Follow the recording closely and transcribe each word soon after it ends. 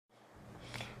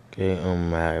Okay,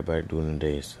 how everybody doing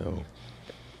today? So,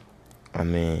 I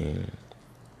mean,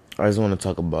 I just want to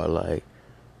talk about like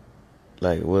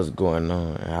what's going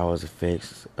on and how it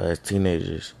affects us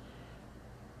teenagers.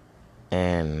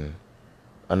 And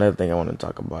another thing I want to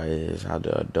talk about is how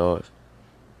the adults,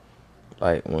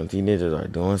 like when teenagers are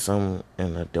doing something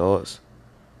and adults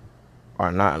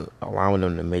are not allowing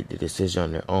them to make the decision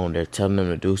on their own. They're telling them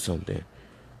to do something,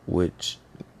 which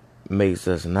makes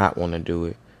us not want to do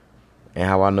it. And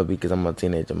how I know because I'm a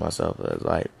teenager myself, is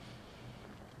like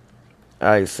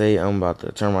I say I'm about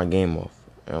to turn my game off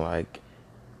and watch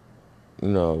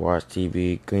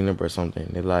TV, clean up or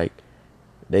something.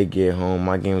 They get home,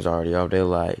 my game's already off. They're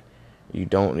like, you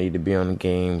don't need to be on the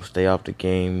game, stay off the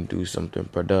game, do something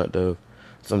productive.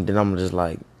 Something I'm just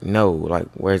like, no, like,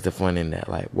 where's the fun in that?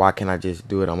 Like, why can't I just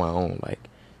do it on my own? Like,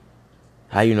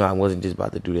 how you know I wasn't just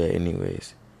about to do that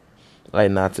anyways?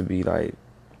 Like, not to be like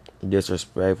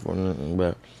disrespectful,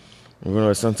 but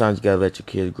sometimes you gotta let your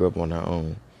kids grow up on their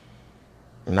own.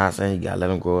 I'm not saying you gotta let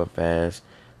them grow up fast,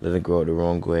 let them grow up the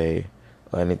wrong way,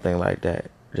 or anything like that.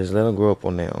 Just let them grow up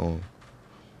on their own.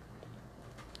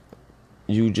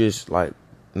 You just like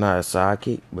not a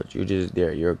sidekick, but you're just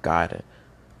there. You're a guide.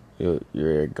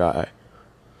 You're a guy.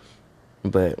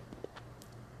 But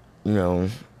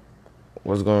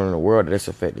what's going on in the world that's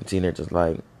affecting teenagers?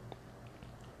 Like,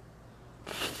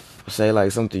 say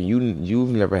like something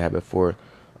you've never had before,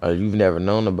 or you've never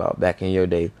known about back in your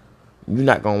day. You're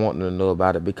not gonna want them to know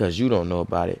about it because you don't know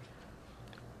about it.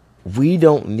 We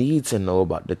don't need to know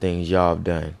about the things y'all have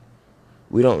done.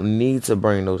 We don't need to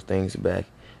bring those things back.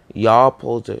 Y'all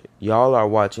are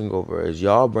watching over us.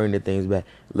 Y'all bring the things back.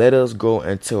 Let us grow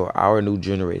until our new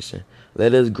generation.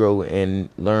 Let us grow and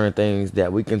learn things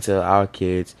that we can tell our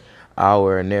kids,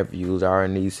 our nephews, our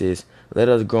nieces. Let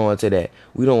us grow into that.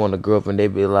 We don't want to grow up and they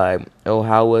be like, oh,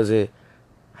 how was it?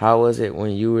 How was it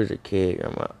when you was a kid?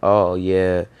 I'm like, oh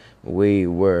yeah, we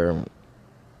were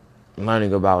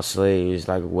learning about slaves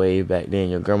like way back then.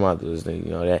 Your grandmother was,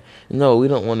 that. No, we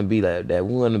don't want to be like that.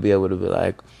 We want to be able to be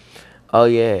like, oh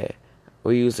yeah,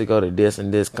 we used to go to this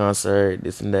and this concert,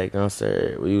 this and that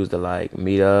concert. We used to like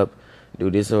meet up,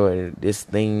 do this or this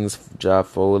things, job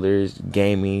folders,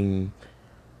 gaming,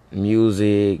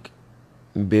 music,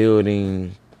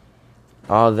 building,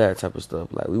 all that type of stuff.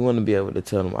 Like, we want to be able to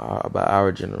tell them about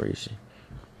our generation.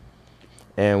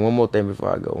 And one more thing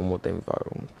before I go. One more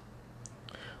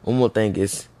thing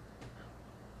is,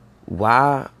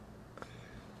 why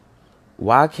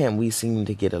can't we seem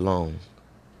to get along?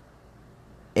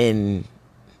 And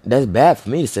that's bad for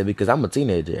me to say because I'm a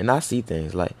teenager and I see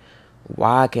things like,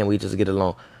 why can't we just get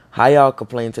along? How y'all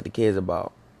complain to the kids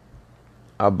about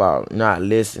not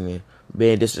listening,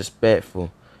 being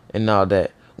disrespectful, and all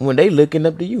that when they looking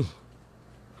up to you,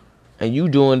 and you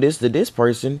doing this to this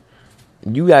person,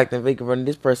 you acting fake in front of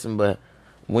this person, but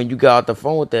when you got off the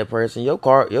phone with that person, your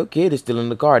kid is still in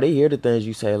the car. They hear the things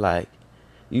you say, like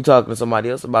you talking to somebody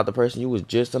else about the person you was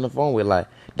just on the phone with. Like,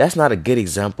 that's not a good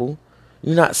example.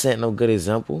 You're not setting no good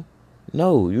example.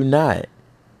 No, you're not.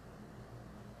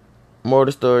 More of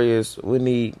the story is we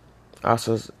need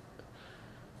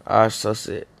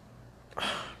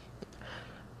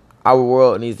our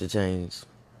world needs to change.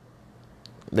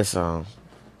 That's all.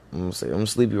 I'm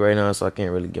sleepy right now, so I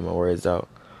can't really get my words out.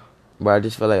 But I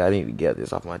just feel like I need to get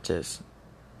this off my chest.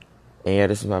 And yeah,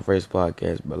 this is my first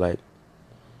podcast, but like,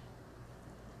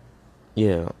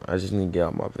 yeah, I just need to get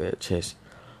out my chest.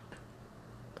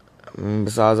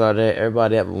 Besides all that,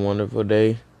 everybody have a wonderful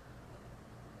day.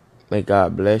 May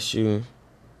God bless you.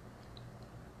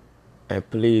 And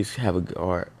please have a good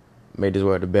heart. Make this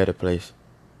world a better place.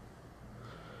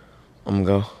 I'm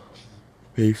gonna go.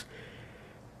 Peace.